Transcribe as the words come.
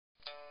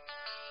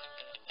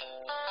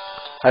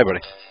Hi,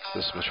 buddy.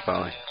 This is Mr.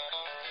 Foley,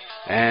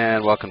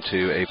 and welcome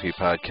to AP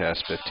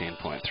Podcast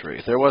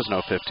 15.3. There was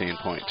no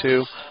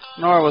 15.2,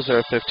 nor was there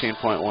a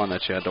 15.1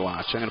 that you had to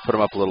watch. I'm going to put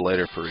them up a little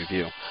later for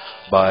review,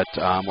 but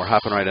we're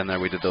hopping right in there.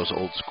 We did those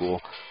old school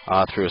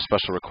through a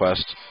special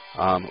request,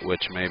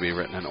 which may be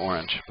written in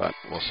orange, but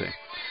we'll see.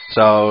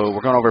 So we're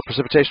going over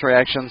precipitation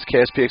reactions,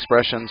 KSP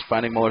expressions,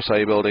 finding molar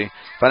solubility,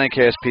 finding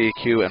KSP,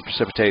 Q, and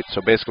precipitate.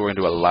 So basically, we're going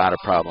to do a lot of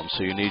problems,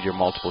 so you need your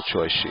multiple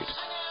choice sheet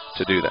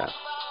to do that.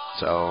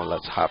 So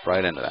let's hop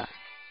right into that.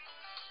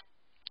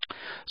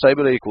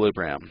 Solubility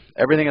equilibrium.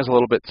 Everything is a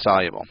little bit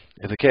soluble.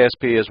 If the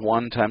KSP is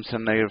 1 times 10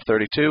 to the negative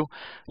 32,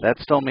 that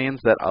still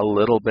means that a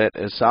little bit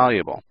is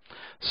soluble.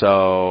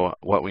 So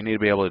what we need to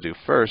be able to do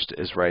first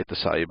is write the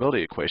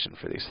solubility equation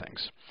for these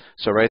things.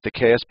 So write the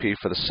KSP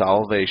for the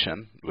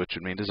solvation, which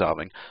would mean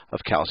dissolving, of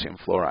calcium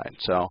fluoride.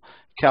 So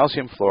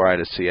calcium fluoride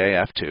is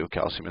CaF2,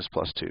 calcium is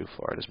plus 2,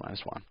 fluoride is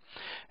minus 1.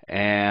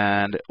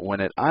 And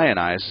when it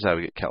ionizes, I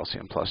would get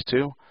calcium plus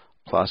 2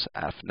 plus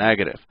F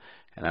negative.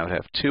 And I would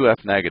have 2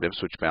 F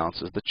negatives, which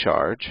balances the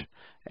charge,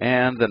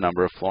 and the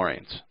number of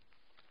fluorines,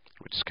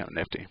 which is kind of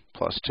nifty.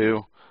 Plus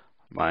 2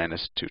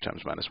 minus 2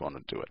 times minus 1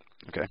 would do it.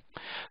 Okay.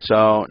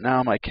 So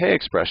now my K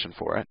expression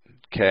for it,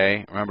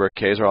 K, remember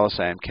K's are all the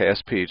same.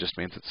 KSP just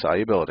means it's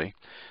solubility.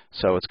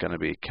 So it's going to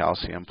be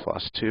calcium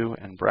plus 2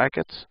 in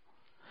brackets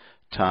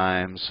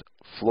times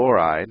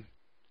fluoride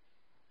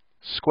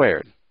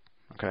squared.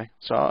 Okay,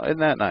 so isn't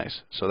that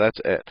nice? So that's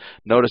it.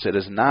 Notice it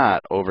is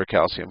not over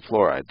calcium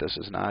fluoride. This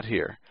is not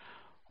here.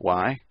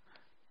 Why?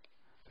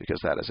 Because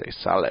that is a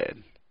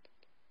solid.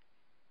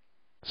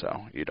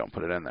 So you don't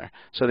put it in there.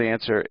 So the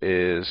answer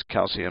is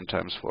calcium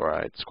times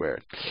fluoride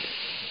squared.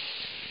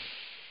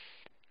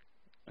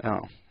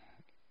 Oh,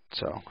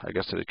 so I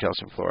guess I did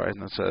calcium fluoride,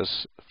 and it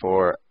says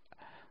for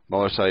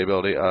molar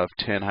solubility of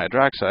tin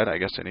hydroxide, I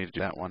guess I need to do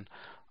that one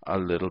a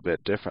little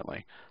bit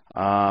differently.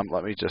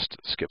 Let me just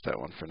skip that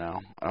one for now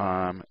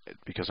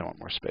because I want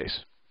more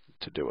space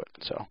to do it.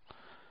 So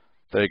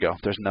there you go.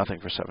 There's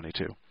nothing for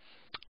 72.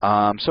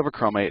 Silver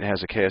chromate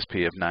has a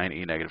KSP of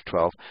 9E negative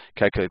 12.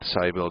 Calculate the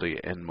solubility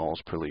in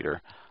moles per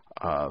liter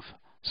of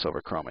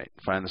silver chromate.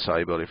 Find the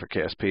solubility for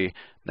KSP.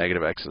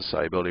 Negative X is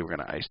solubility. We're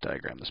going to ice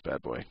diagram this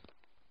bad boy.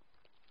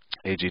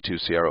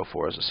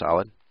 Ag2CrO4 is a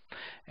solid.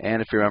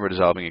 And if you remember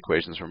dissolving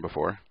equations from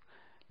before,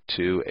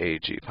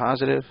 2Ag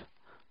positive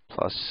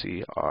plus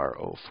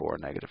CrO4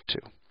 negative 2.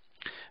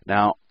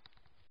 Now,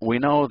 we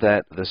know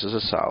that this is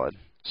a solid,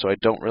 so I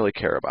don't really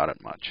care about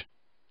it much.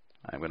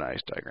 I'm going to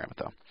ice diagram it,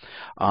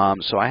 though.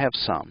 So I have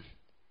some.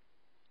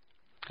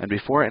 And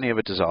before any of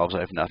it dissolves, I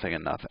have nothing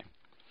and nothing.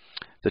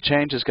 The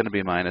change is going to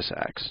be minus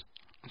x.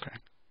 Okay.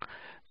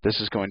 This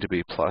is going to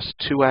be plus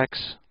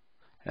 2x,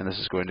 and this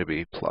is going to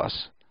be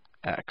plus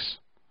x.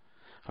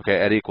 Okay,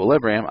 at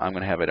equilibrium, I'm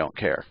going to have I don't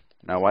care.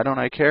 Now, why don't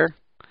I care?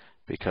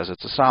 Because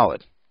it's a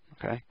solid.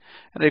 Okay.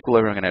 At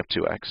equilibrium, I'm going to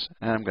have 2x,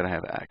 and I'm going to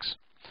have x.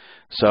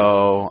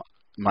 So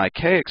my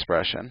K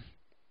expression,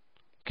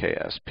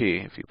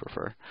 KSP if you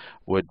prefer,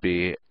 would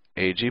be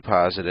Ag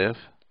positive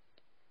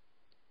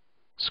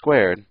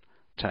squared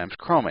times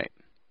chromate.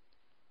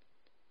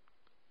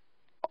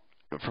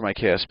 For my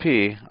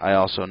KSP, I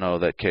also know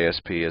that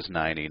KSP is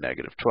 9E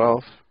negative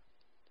 12.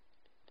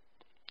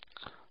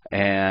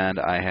 And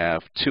I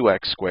have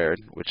 2x squared,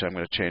 which I'm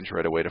going to change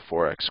right away to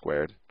 4x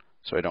squared,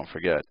 so I don't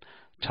forget,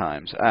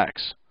 times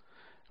x,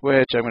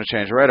 which I'm going to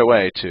change right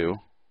away to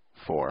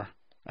 4x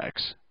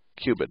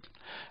cubed.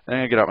 And I'm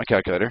going to get out my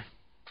calculator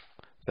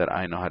that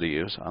I know how to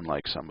use,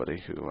 unlike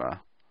somebody who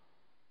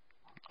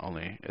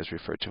only is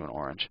referred to in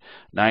orange.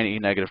 9e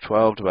negative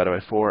 12 divided by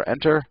 4,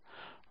 enter,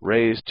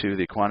 raised to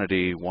the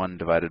quantity 1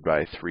 divided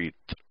by 3rd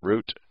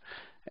root,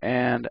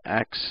 and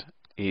x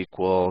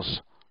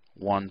equals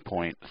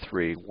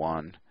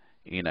 1.31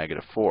 e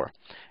negative 4.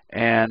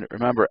 And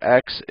remember,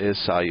 x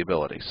is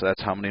solubility, so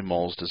that's how many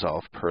moles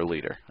dissolve per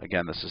liter.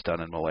 Again, this is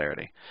done in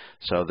molarity.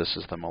 So this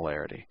is the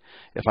molarity.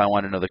 If I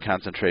want to know the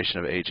concentration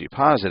of Ag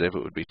positive,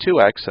 it would be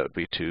 2x. That would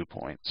be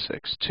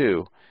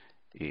 2.62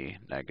 e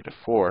negative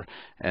 4.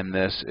 And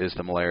this is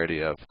the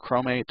molarity of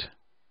chromate,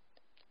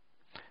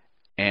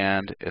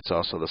 and it's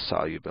also the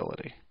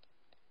solubility,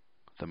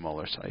 the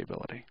molar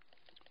solubility.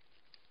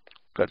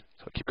 Good.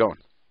 So keep going.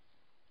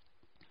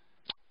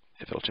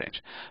 If it'll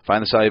change.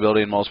 Find the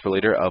solubility in moles per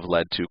liter of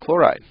lead 2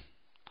 chloride.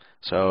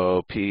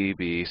 So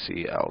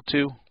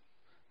PbCl2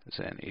 is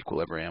in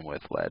equilibrium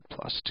with lead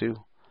plus 2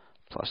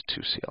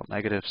 2Cl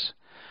negatives.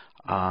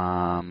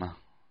 And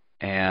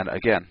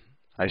again,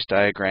 ice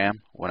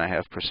diagram when I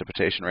have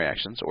precipitation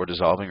reactions or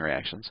dissolving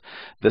reactions.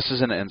 This is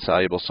an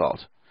insoluble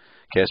salt.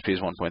 KSP is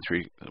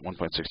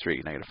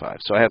 1.63 negative 5.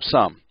 So I have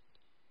some.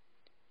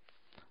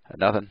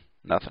 Nothing,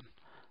 nothing.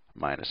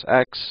 Minus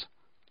x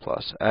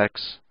plus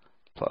x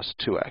plus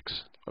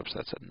 2x. Oops,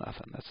 that's a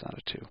nothing. That's not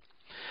a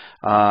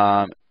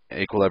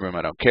 2. Equilibrium,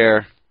 I don't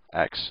care.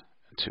 X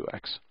and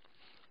 2x.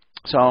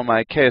 So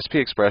my KSP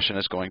expression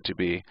is going to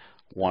be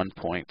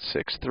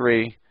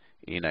 1.63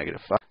 e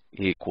negative 5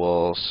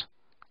 equals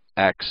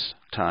x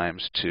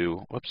times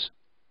 2. Whoops.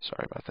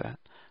 sorry about that,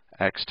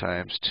 x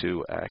times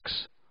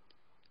 2x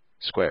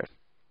squared.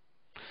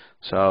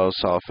 So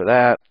solve for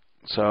that.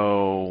 So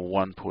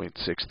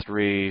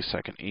 1.63,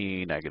 second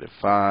e, negative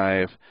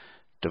 5,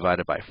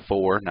 divided by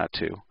 4, not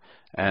 2.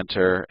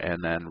 Enter,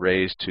 and then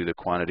raised to the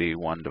quantity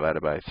 1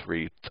 divided by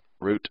 3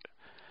 root,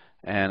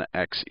 and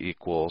x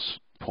equals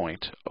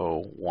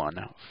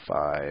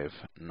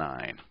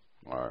 0.0159,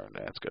 or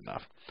that's good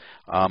enough,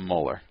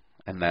 molar.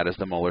 And that is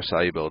the molar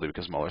solubility,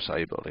 because molar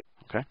solubility.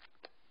 Okay?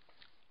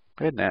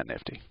 Isn't that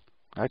nifty?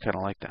 I kind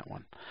of like that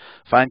one.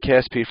 Find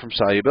KSP from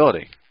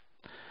solubility.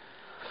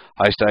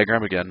 Ice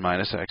diagram again,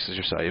 minus x is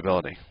your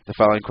solubility. The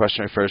following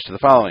question refers to the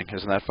following.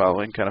 Isn't that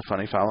following kind of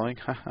funny following?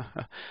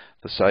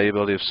 The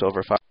solubility of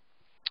silver phosphate.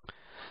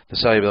 The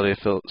solubility of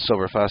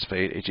silver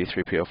phosphate,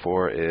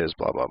 Ag3PO4, is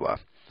blah, blah, blah.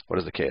 What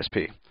is the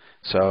KSP?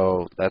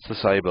 So that's the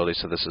solubility,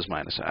 so this is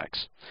minus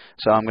x.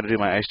 So I'm going to do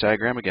my ice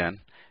diagram again.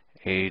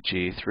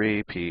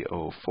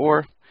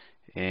 Ag3PO4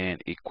 in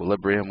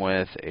equilibrium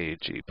with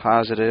Ag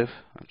positive,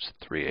 that's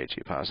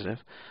 3Ag positive,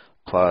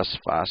 plus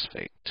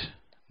phosphate,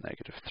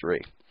 negative 3.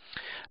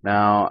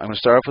 Now, I'm going to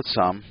start off with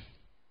sum,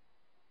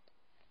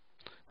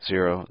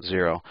 0,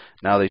 0.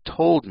 Now, they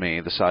told me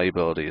the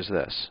solubility is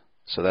this.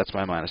 So that's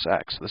my minus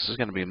x. This is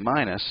going to be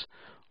minus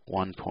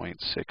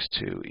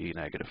 1.62 e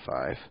negative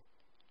 5.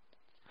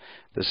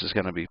 This is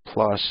going to be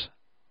plus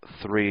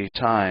 3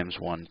 times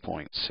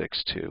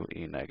 1.62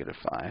 e negative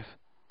 5.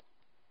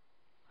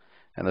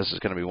 And this is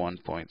going to be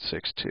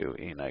 1.62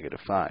 e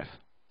negative 5.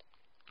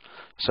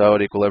 So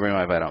at equilibrium,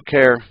 I don't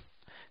care.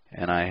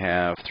 And I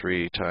have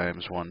 3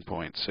 times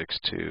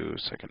 1.62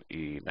 second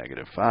e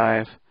negative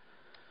 5,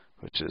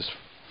 which is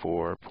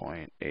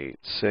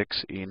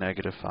 4.86 e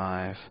negative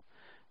 5,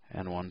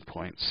 and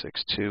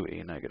 1.62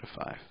 e negative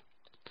 5.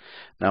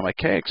 Now my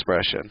K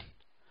expression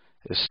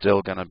is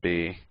still going to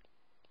be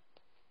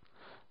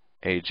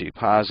Ag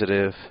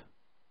positive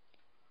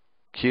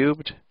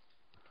cubed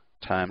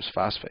times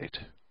phosphate.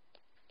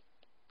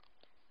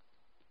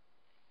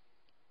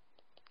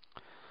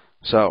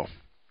 So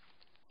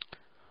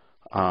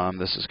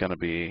this is going to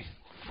be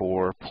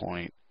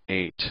 4.86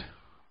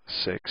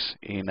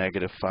 e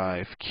negative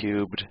 5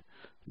 cubed.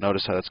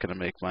 Notice how that's going to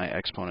make my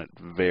exponent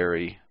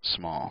very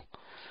small,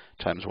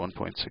 times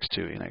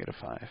 1.62 e negative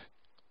 5.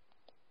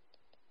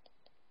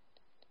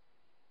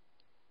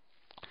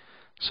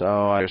 So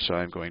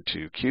I'm going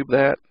to cube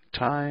that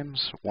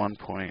times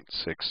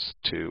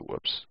 1.62,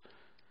 whoops,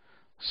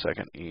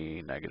 second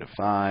e negative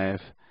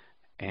 5,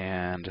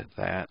 and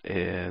that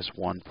is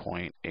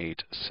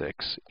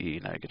 1.86 e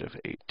negative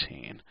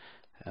 18,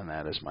 and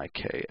that is my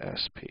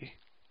KSP.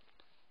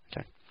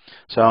 Okay,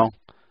 so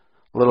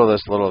little of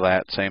this, little of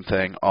that, same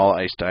thing, all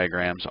ice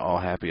diagrams, all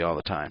happy all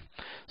the time.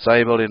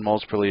 Solubility in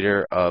moles per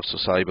liter of, so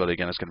solubility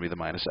again is going to be the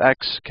minus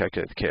x,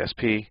 calculate the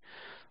KSP,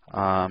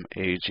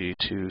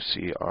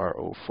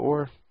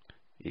 Ag2CrO4,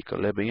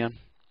 equilibrium,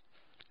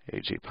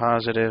 Ag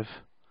positive,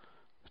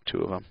 2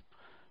 of them,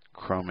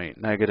 chromate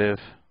negative,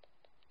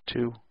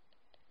 2,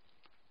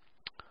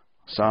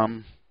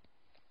 sum,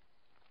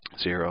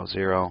 0,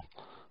 0,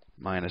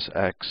 minus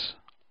x,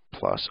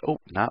 plus, oh,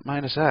 not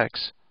minus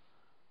x,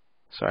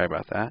 sorry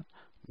about that,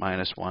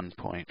 minus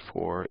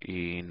 1.4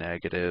 e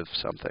negative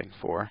something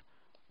 4,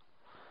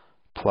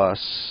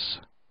 plus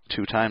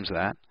 2 times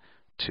that,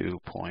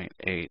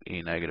 2.8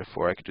 e negative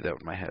 4. I could do that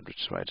with my head,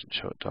 which is why I didn't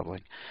show it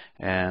doubling,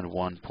 and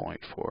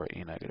 1.4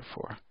 e negative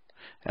 4.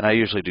 And I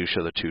usually do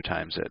show the 2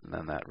 times it, and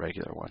then that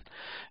regular one.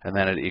 And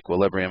then at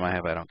equilibrium, I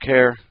have I don't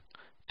care,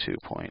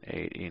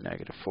 2.8 e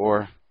negative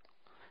 4,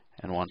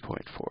 and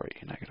 1.4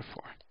 e negative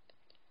 4.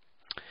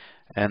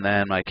 And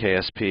then my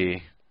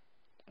KSP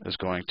is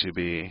going to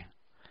be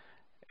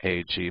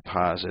Ag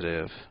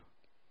positive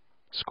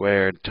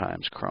squared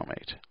times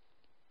chromate.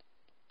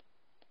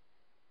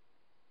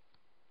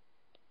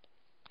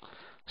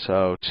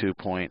 So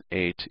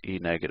 2.8 e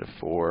negative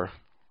 4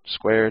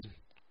 squared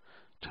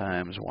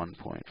times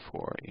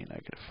 1.4 e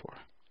negative 4.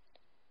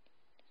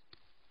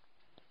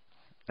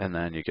 And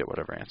then you get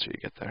whatever answer you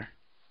get there.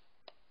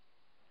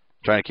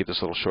 I'm trying to keep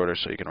this a little shorter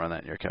so you can run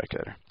that in your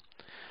calculator.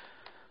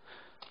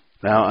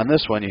 Now on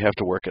this one you have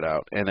to work it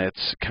out, and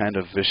it's kind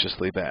of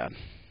viciously bad.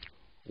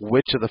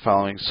 Which of the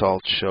following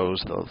salts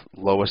shows the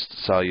lowest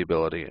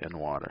solubility in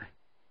water?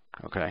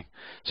 Okay,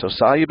 so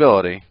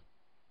solubility,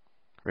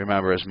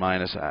 remember, is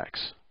minus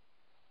x.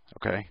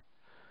 Okay,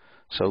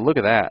 so look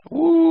at that.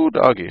 Woo,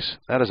 doggies.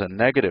 That is a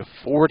negative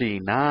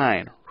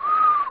 49.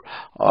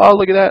 Oh,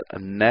 look at that. A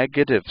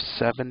negative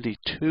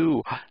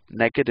 72,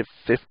 negative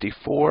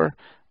 54,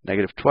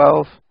 negative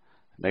 12,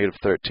 negative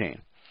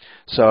 13.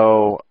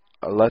 So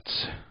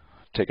let's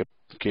take a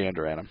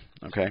gander at them.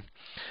 Okay,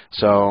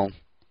 so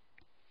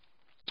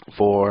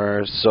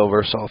for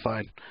silver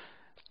sulfide,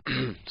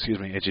 excuse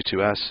me,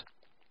 Ag2S,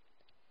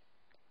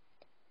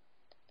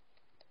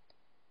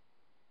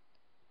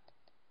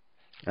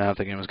 I don't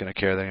think anyone's going to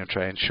care. They're going to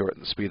try and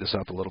speed this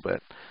up a little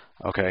bit.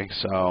 Okay,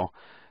 so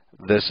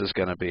this is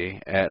going to be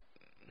at,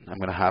 I'm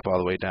going to hop all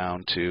the way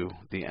down to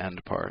the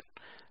end part.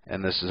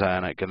 And this is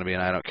going to be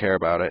an I don't care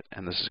about it.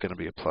 And this is going to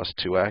be a plus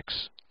 2x.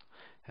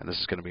 and this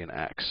is going to be an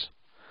X.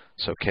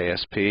 So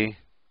KSP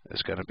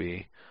is going to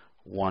be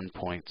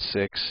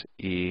 1.6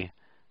 E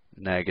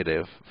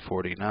negative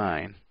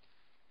 49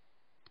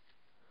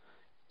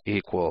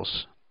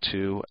 equals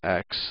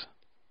 2X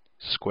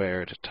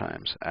squared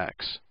times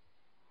X.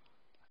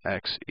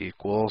 X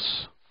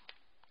equals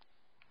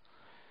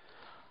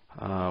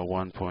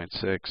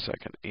 1.6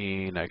 second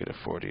E negative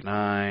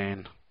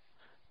 49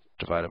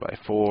 divided by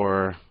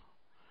 4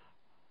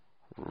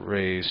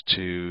 raised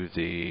to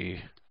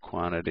the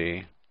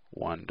quantity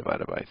 1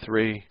 divided by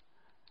 3,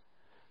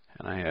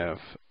 and I have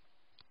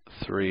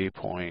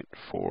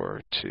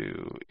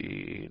 3.42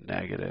 E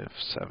negative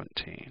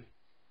 17.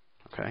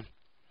 Okay,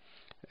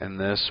 and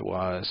this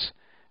was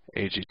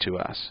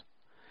Ag2S.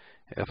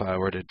 If I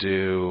were to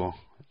do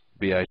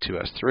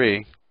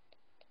Bi2S3,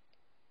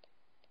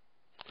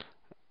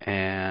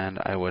 and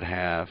I would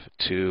have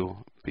 2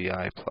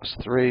 Bi plus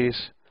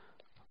 3s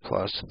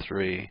plus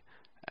 3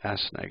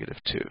 S negative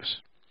 2s.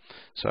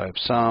 So I have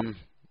sum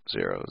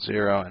 0,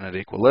 0, and at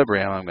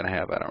equilibrium I'm going to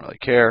have, I don't really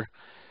care,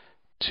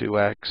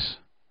 2X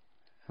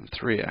and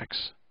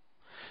 3X.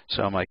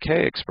 So my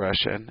K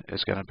expression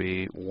is going to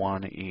be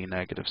 1E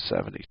negative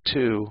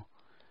 72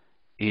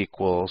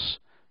 equals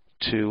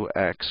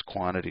 2X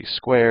quantity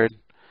squared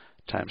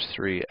times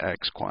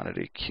 3X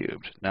quantity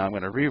cubed. Now I'm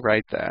going to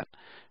rewrite that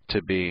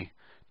to be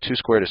 2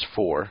 squared is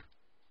 4,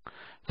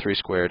 3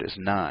 squared is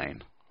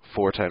 9,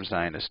 4 times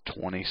 9 is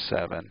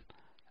 27,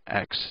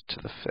 X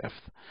to the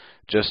 5th.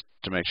 Just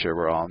to make sure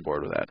we're all on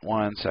board with that.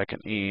 1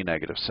 second E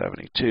negative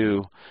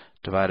 72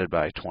 divided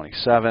by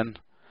 27,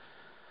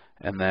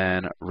 and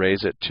then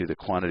raise it to the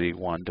quantity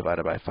 1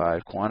 divided by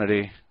 5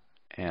 quantity,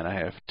 and I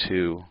have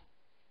 2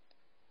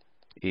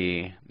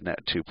 E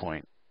net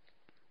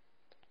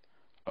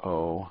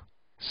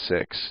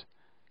 2.06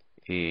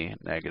 E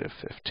negative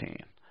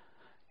 15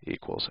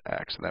 equals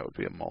X, and that would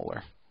be a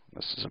molar.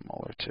 This is a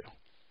molar too.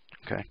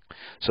 Okay,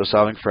 so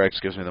solving for X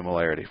gives me the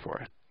molarity for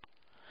it.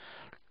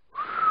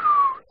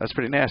 That's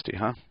pretty nasty,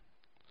 huh?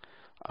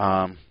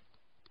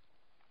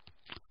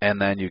 And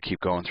then you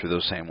keep going through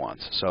those same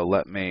ones. So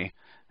let me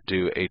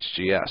do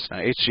HGS. Now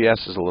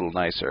HGS is a little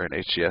nicer, and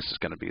HGS is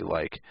going to be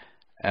like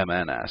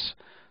MNS.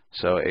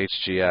 So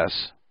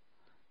HGS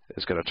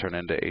is going to turn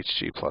into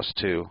HG plus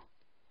 2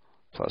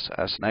 plus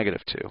S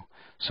negative 2.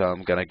 So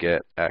I'm going to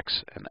get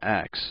X and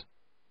X,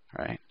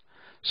 right?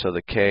 So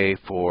the K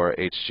for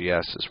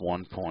HGS is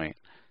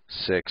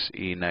 1.6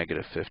 E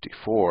negative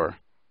 54,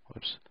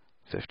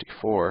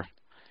 54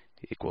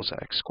 equals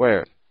X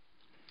squared.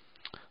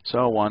 So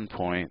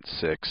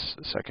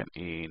 1.6 second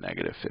E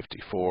negative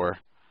 54,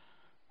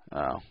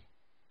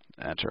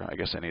 enter. I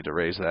guess I need to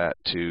raise that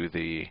to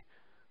the,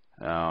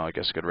 I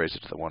guess I could raise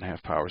it to the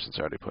 1/2 power since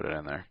I already put it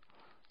in there.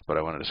 But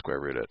I wanted to square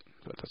root it,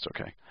 but that's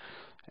okay.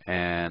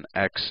 And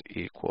X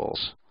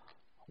equals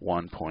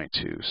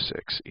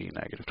 1.26 E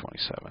negative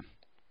 27.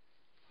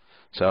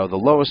 So the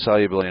lowest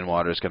solubility in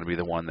water is going to be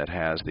the one that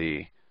has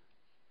the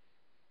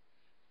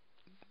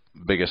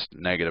biggest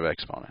negative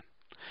exponent.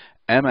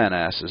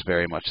 MNS is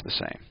very much the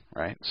same,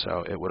 right?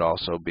 So it would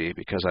also be,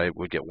 because I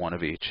would get one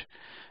of each,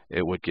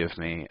 it would give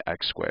me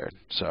X squared.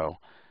 So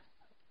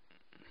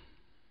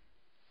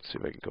let's see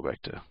if I can go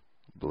back to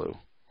blue.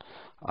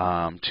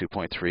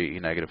 2.3 E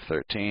negative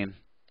 13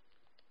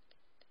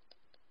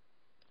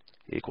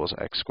 equals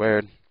X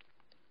squared.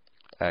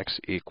 X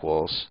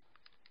equals,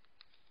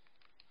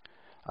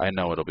 I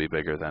know it'll be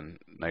bigger than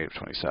negative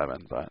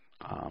 27, but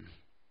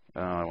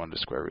I wanted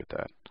to square root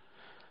that.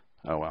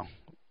 Oh well.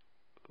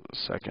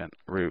 Second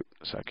root,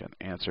 second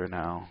answer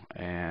now,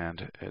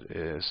 and it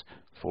is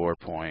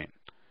 4.80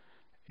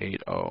 E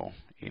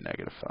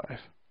negative 5.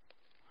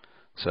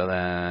 So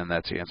then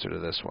that's the answer to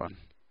this one.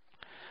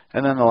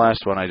 And then the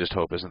last one I just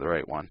hope isn't the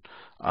right one.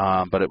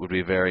 But it would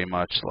be very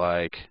much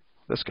like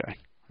this guy,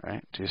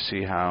 right? Do you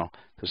see how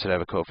this would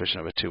have a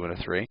coefficient of a 2 and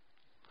a 3?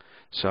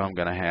 So I'm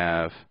going to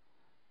have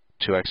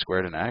 2x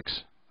squared and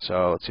x.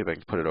 So let's see if I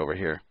can put it over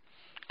here.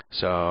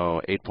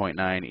 So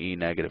 8.9 E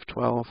negative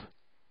 12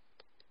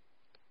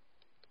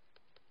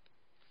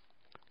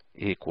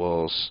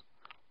 equals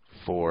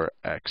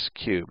 4x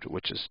cubed,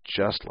 which is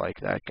just like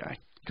that guy,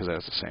 because that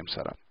has the same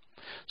setup.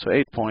 So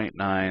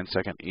 8.9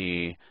 second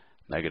E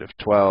negative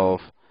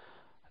 12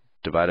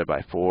 divided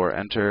by 4,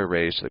 enter,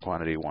 raised to the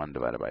quantity 1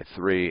 divided by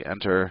 3,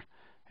 enter,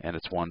 and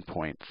it's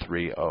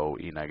 1.30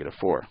 E negative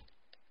 4.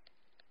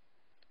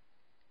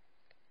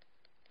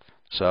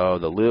 So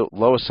the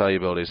lowest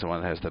solubility is the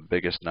one that has the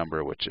biggest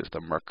number, which is the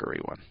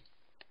mercury one.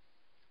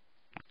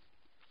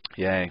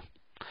 Yay.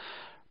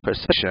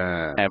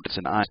 Precipitation. It's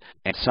an ion,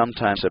 and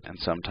sometimes it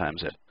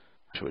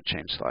would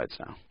change slides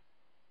now.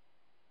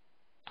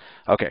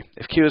 Okay,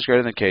 if Q is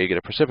greater than K, you get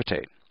a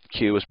precipitate.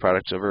 Q is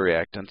products over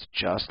reactants,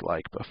 just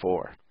like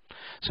before.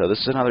 So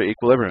this is another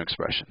equilibrium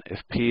expression.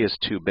 If P is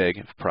too big,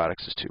 if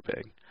products is too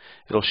big,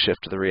 it'll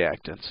shift to the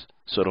reactants,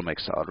 so it'll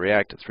make solid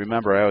reactants.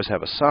 Remember, I always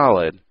have a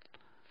solid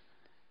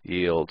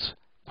yields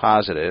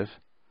positive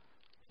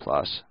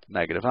plus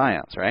negative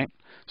ions, right?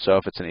 So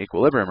if it's an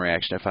equilibrium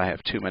reaction, if I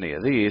have too many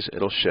of these,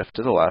 it'll shift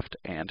to the left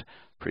and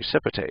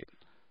precipitate.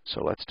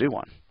 So let's do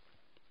one.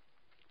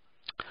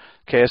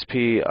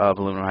 KSP of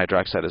aluminum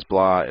hydroxide is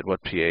blah. At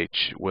what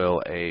pH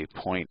will a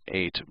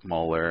 0.8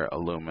 molar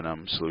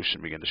aluminum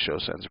solution begin to show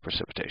signs of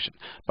precipitation?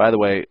 By the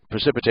way,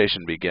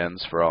 precipitation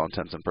begins, for all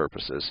intents and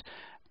purposes,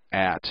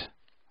 at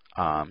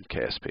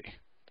KSP.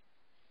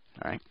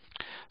 All right.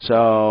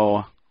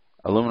 So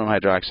aluminum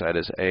hydroxide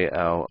is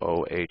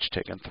AlOH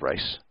taken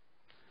thrice.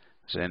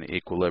 It's in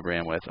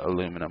equilibrium with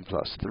aluminum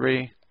plus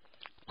 3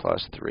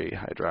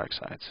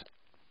 hydroxides.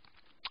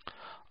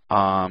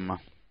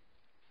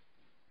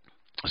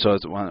 So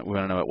we want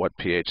to know at what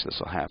pH this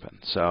will happen.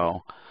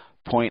 So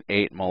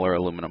 0.8 molar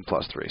aluminum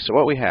plus 3. So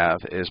what we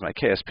have is my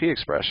KSP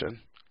expression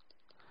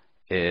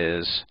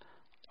is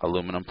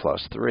aluminum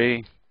plus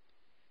 3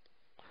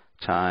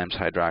 times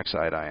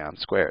hydroxide ion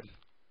squared.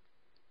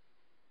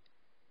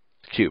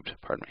 Cubed.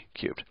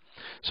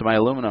 So my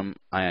aluminum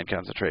ion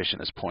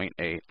concentration is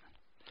 0.8.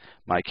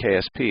 My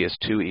KSP is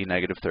 2e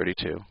negative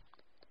 32.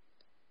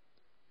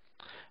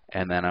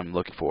 And then I'm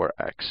looking for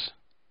x,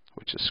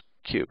 which is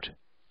cubed.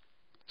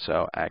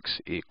 So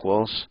x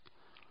equals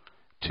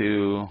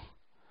 2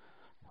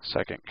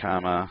 second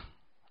comma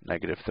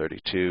negative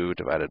 32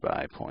 divided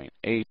by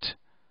 0.8.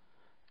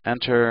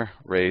 Enter,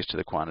 raised to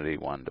the quantity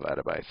 1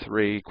 divided by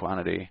 3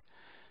 quantity.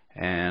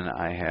 And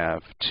I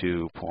have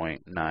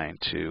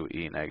 2.92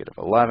 e negative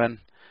 11,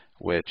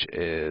 which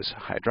is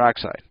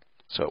hydroxide.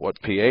 So at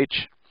what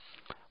pH?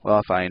 Well,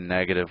 if I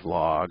negative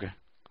log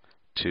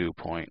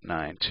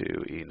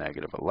 2.92 e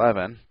negative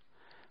 11,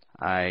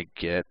 I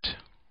get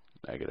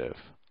negative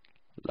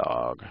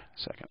log,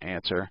 second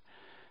answer,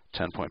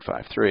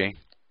 10.53,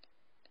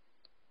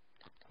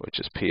 which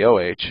is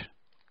POH.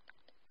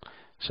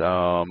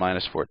 So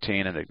minus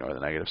 14 and ignore the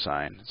negative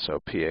sign.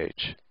 So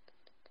pH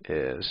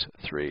is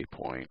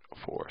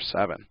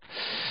 3.47.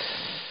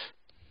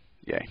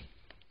 Yay.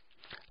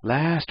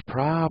 Last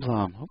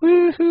problem.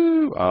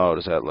 Woohoo! Oh,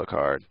 does that look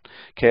hard?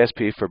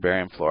 KSP for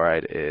barium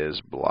fluoride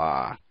is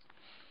blah.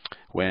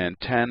 When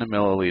 10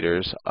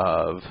 milliliters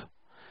of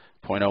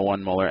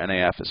 0.01 molar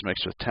NaF is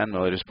mixed with 10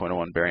 milliliters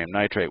 0.01 barium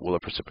nitrate, will a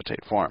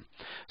precipitate form?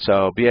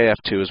 So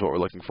BAF2 is what we're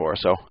looking for.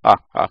 So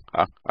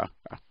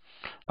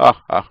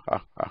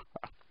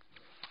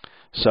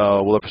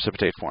So will a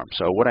precipitate form?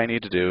 So what I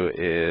need to do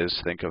is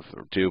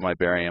do my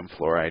barium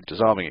fluoride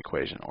dissolving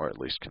equation, or at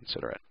least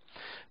consider it.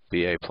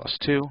 Ba plus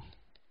 2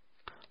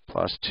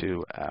 plus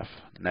 2F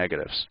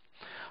negatives.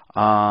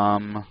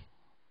 10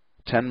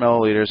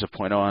 milliliters of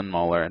 0.01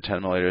 molar and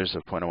 10 milliliters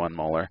of 0.01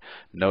 molar.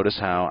 Notice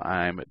how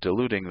I'm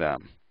diluting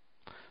them.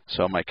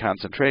 So my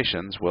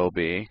concentrations will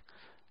be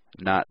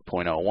not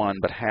 0.01,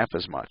 but half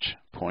as much,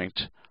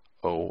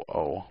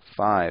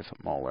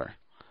 0.005 molar.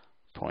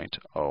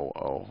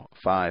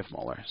 0.005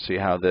 molar. See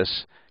how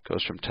this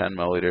goes from 10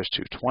 milliliters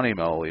to 20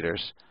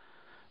 milliliters,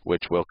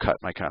 which will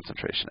cut my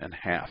concentration in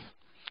half.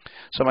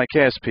 So my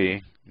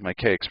KSP, my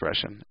K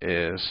expression,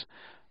 is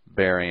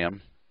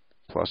barium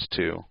plus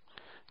 2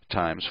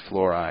 times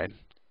fluoride.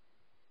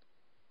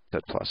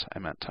 That plus, I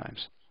meant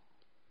times.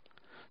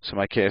 So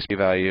my KSP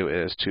value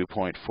is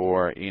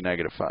 2.4 e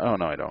negative 5. Oh,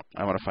 no, I don't.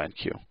 I want to find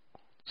Q.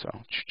 So,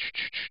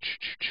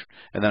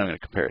 and then I'm going to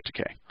compare it to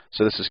K.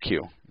 So this is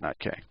Q, not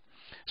K.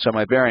 So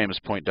my barium is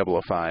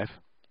 0.005.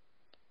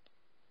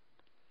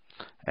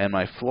 And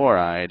my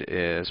fluoride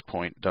is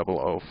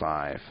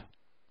 0.005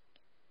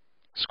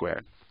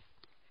 squared.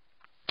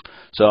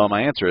 So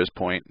my answer is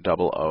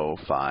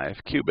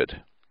 0.005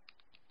 cubed.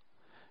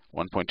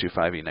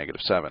 1.25 e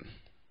negative 7.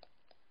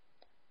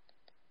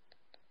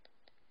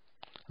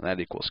 And that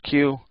equals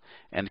Q.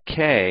 And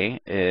K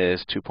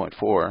is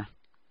 2.4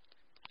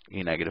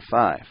 e negative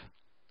 5.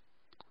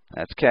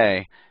 That's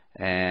K.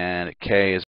 And K is